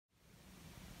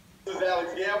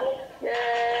Alex Gamble.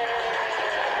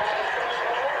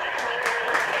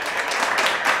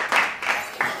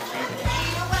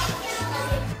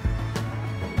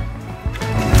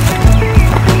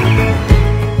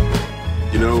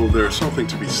 You know, there's something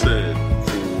to be said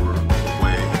for the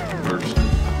way a person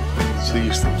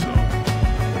sees themselves.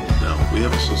 Now, we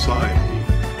have a society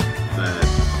that,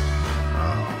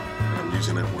 I'm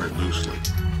using that word loosely,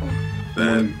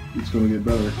 that it's going to get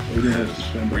better.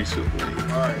 has recently,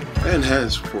 and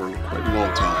has for quite a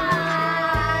long time,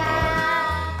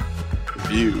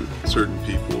 viewed certain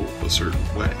people a certain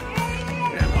way,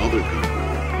 and other people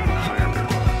in a higher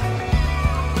regard.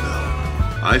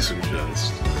 Now, I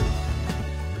suggest,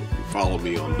 follow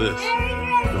me on this,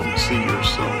 don't see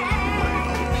yourself the way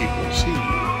other people see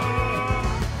you.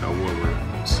 However,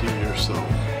 see yourself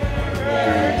through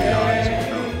the eyes of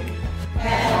God.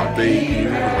 God made you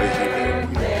the way He made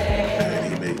you,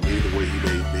 and He made me the way He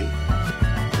made me.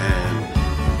 And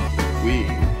we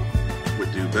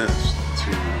would do best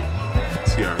to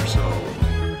see ourselves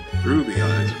through the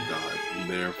eyes of God, and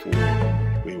therefore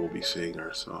we will be seeing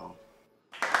ourselves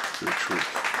through truth.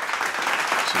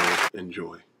 So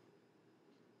enjoy.